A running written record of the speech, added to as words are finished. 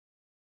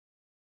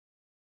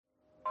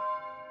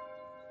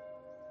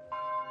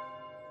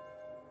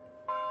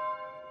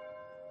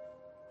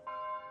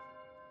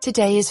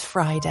Today is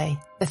Friday,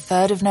 the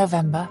 3rd of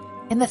November,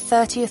 in the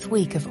 30th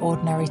week of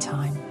Ordinary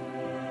Time.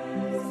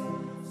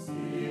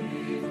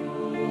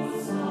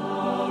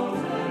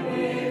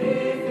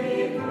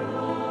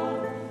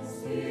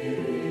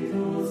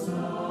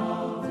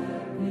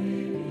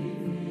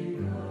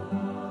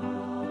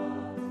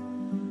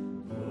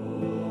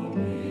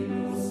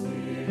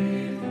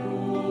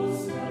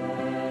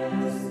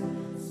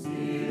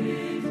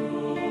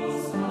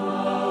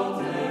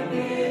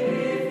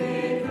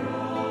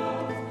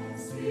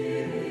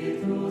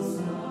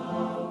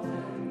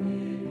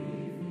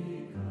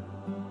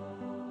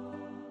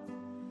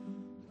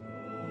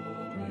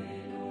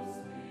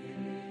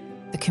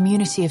 The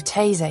community of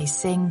Taizé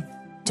sing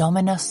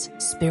Dominus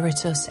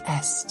Spiritus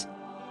Est.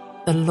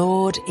 The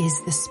Lord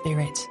is the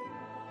Spirit.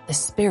 The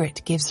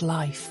Spirit gives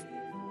life.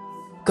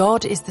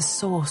 God is the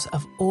source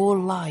of all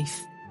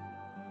life,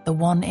 the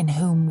one in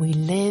whom we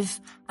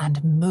live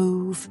and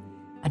move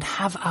and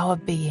have our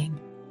being.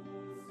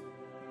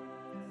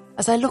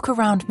 As I look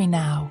around me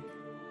now,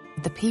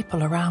 at the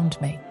people around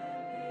me,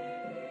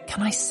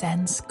 can I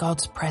sense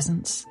God's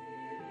presence?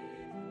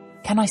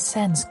 Can I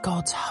sense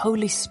God's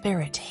Holy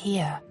Spirit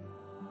here?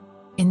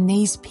 In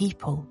these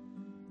people,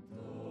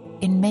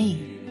 in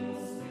me.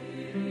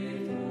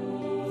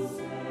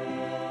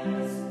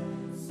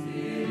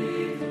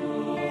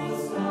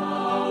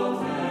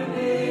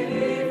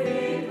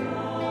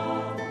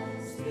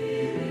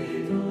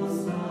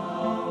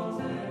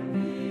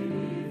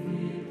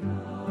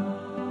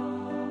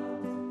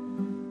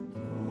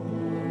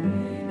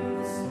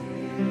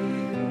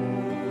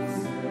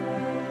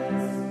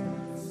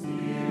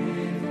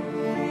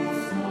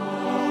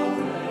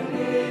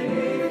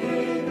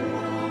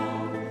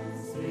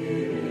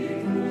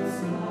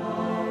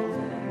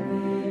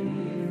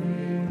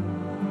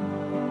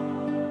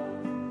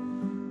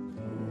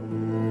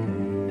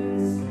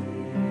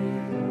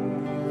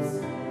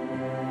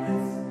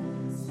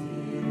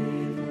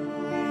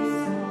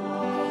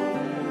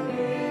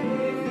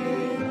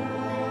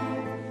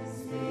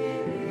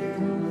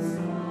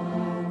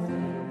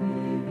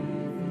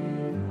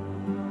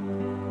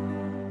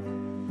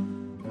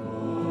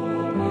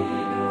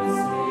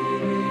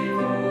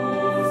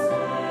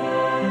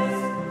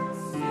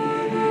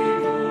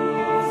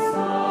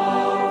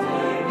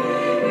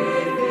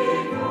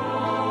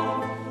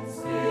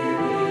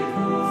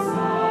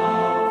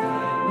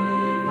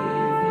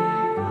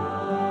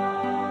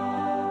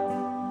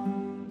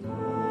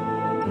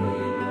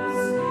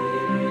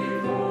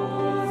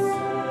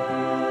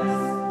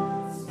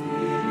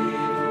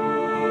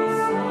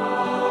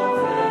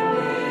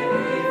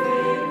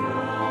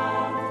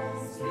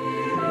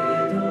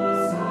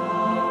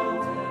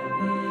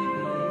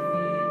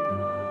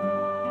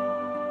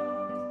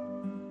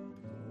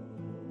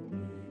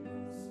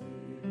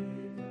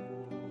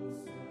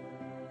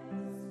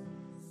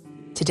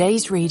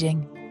 Today's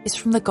reading is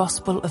from the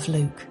Gospel of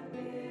Luke.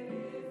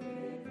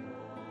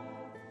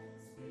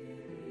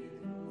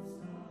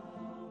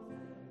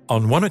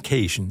 On one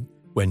occasion,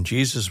 when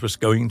Jesus was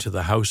going to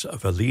the house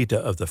of a leader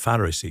of the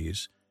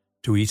Pharisees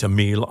to eat a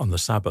meal on the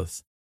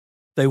Sabbath,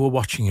 they were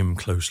watching him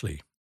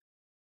closely.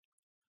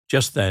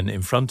 Just then,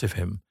 in front of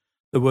him,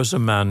 there was a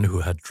man who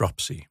had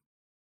dropsy.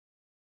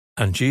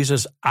 And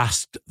Jesus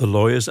asked the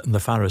lawyers and the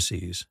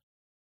Pharisees,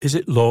 "Is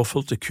it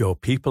lawful to cure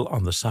people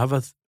on the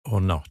Sabbath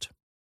or not?"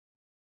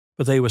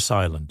 But they were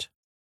silent.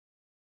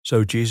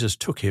 So Jesus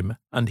took him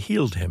and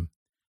healed him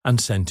and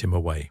sent him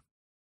away.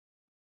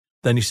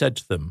 Then he said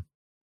to them,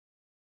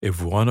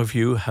 "If one of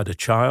you had a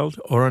child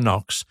or an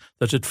ox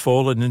that had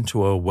fallen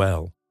into a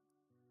well,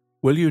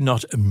 will you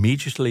not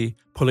immediately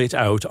pull it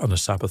out on a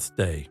Sabbath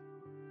day?"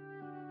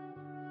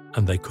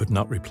 And they could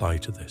not reply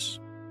to this.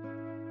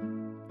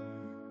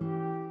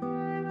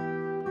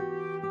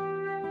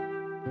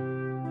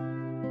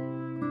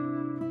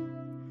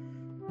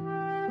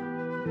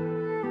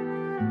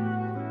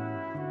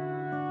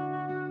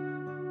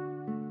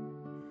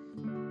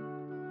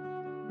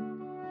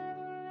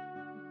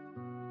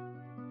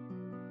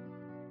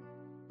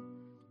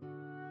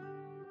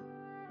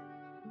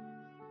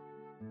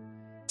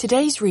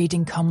 Today's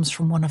reading comes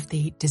from one of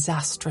the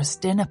disastrous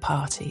dinner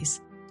parties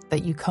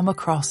that you come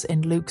across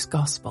in Luke's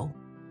Gospel,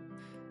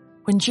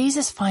 when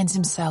Jesus finds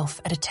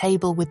himself at a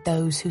table with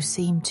those who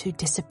seem to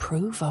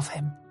disapprove of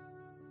him.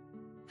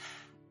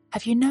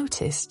 Have you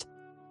noticed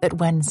that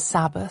when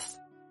Sabbath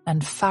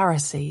and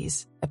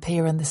Pharisees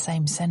appear in the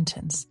same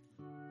sentence,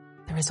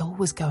 there is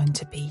always going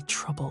to be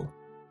trouble?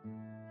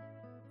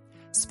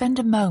 Spend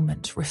a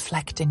moment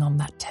reflecting on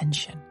that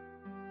tension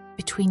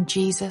between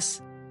Jesus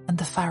and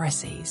the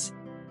Pharisees.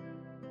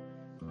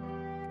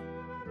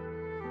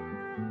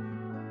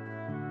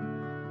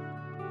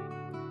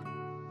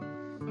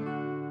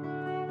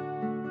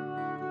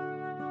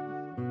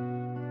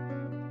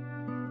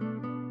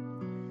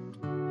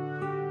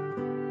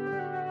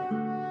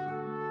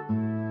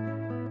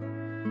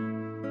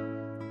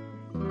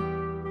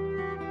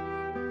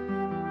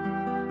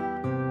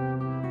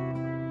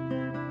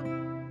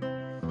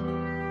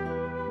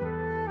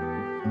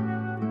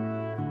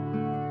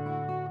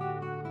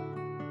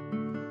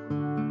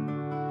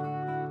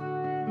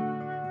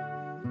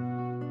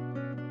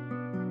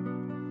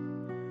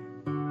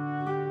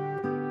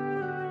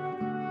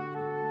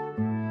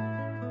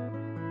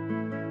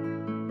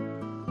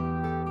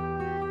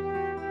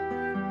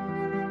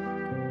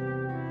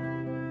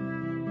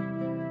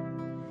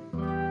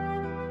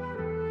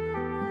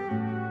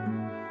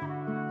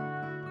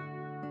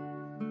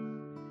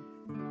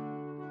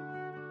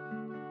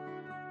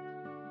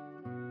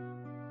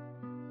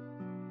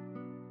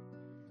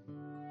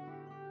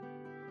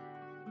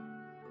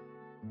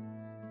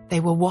 They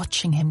were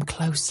watching him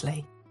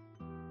closely.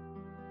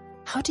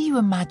 How do you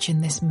imagine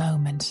this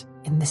moment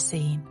in the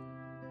scene?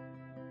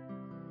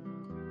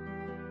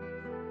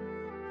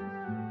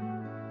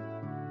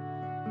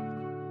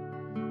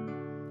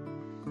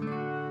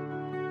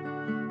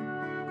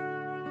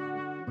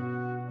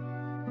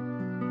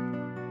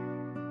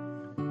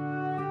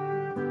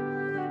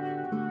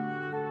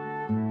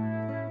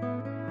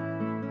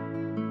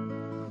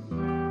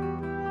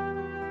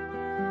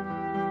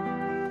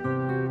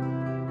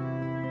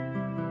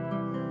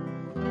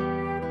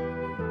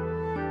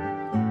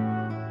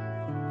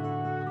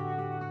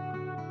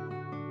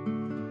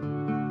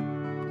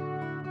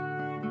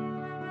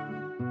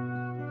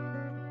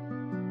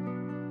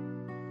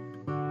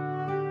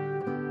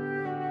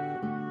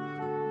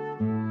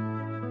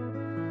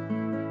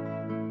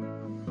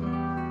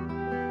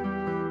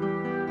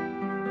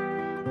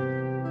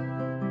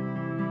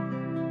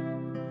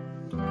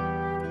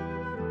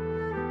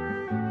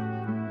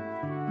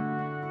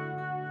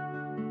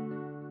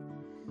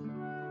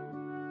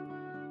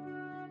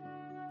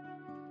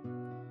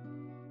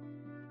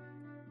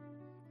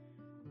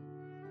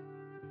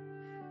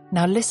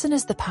 Now listen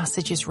as the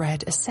passage is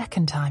read a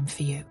second time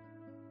for you.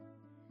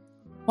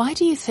 Why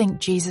do you think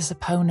Jesus'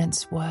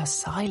 opponents were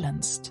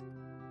silenced?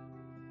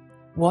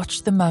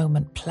 Watch the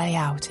moment play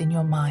out in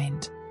your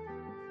mind.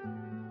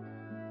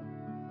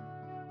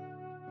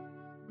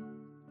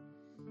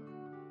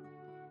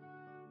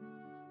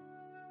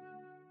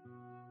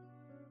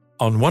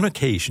 On one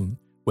occasion,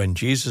 when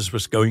Jesus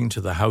was going to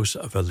the house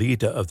of a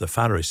leader of the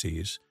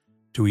Pharisees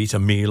to eat a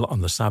meal on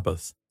the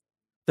Sabbath,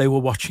 they were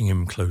watching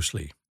him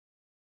closely.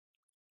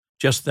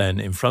 Just then,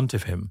 in front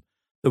of him,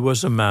 there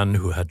was a man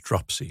who had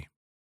dropsy.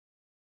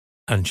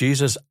 And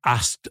Jesus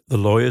asked the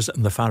lawyers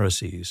and the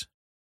Pharisees,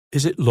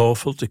 "Is it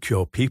lawful to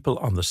cure people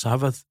on the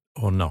Sabbath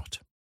or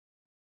not?"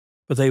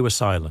 But they were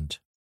silent.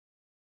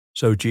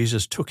 So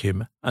Jesus took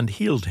him and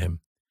healed him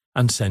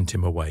and sent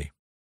him away.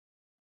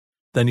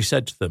 Then he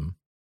said to them,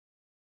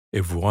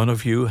 "If one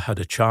of you had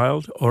a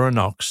child or an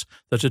ox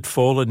that had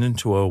fallen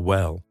into a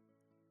well,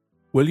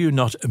 will you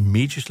not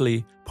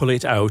immediately pull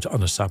it out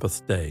on a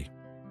Sabbath day?"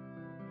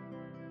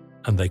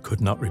 And they could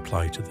not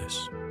reply to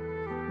this.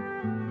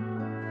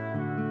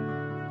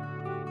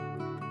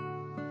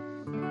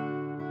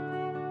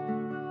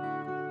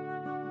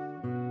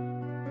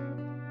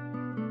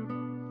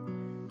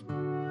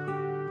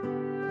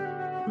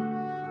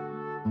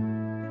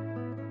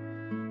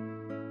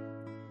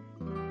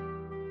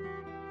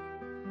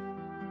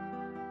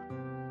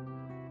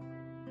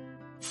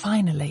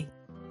 Finally,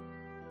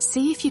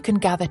 see if you can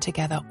gather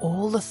together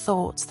all the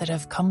thoughts that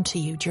have come to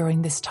you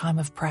during this time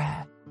of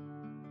prayer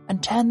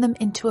and turn them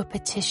into a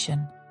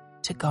petition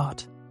to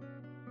God.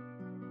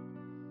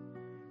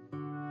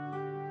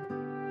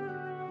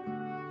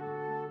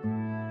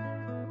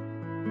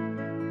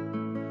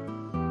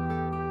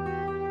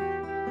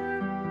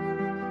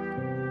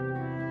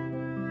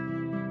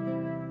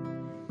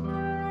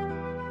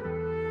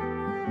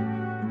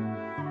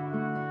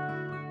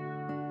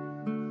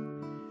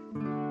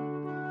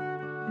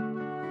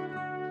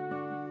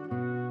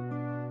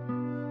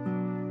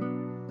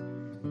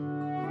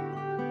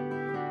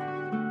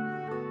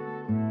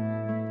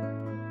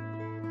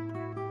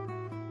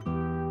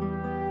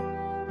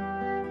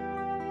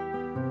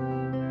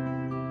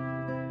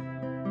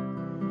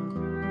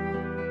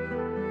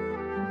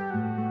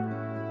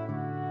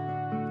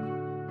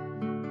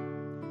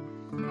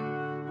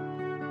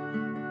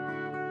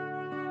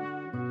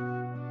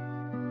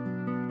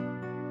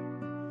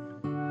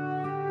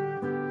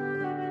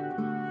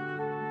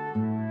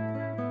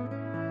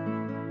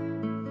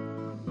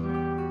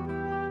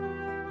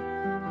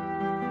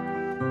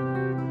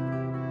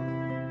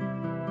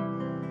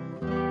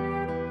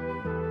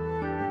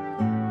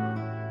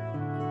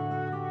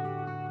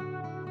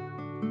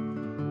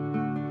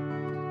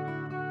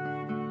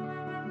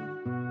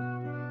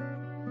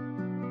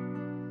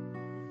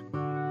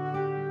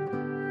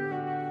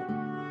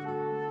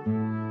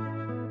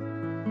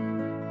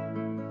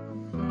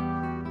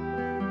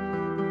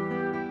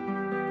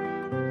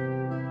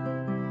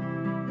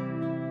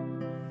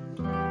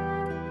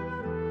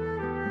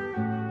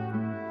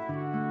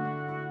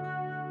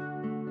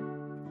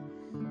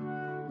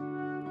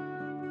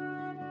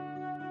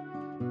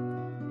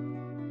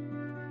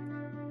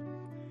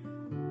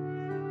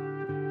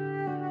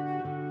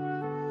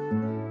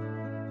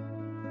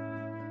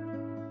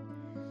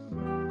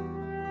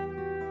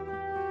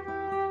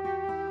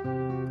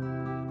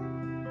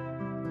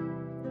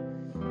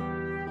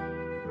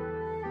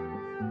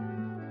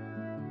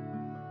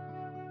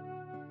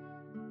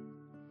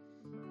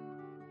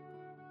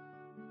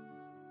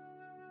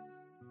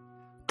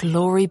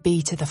 Glory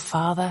be to the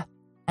Father,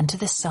 and to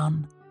the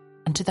Son,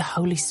 and to the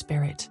Holy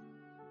Spirit.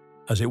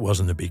 As it was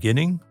in the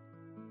beginning,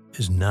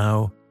 is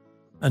now,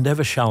 and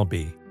ever shall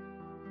be,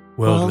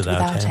 world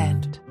without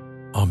end.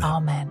 Amen.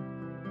 Amen.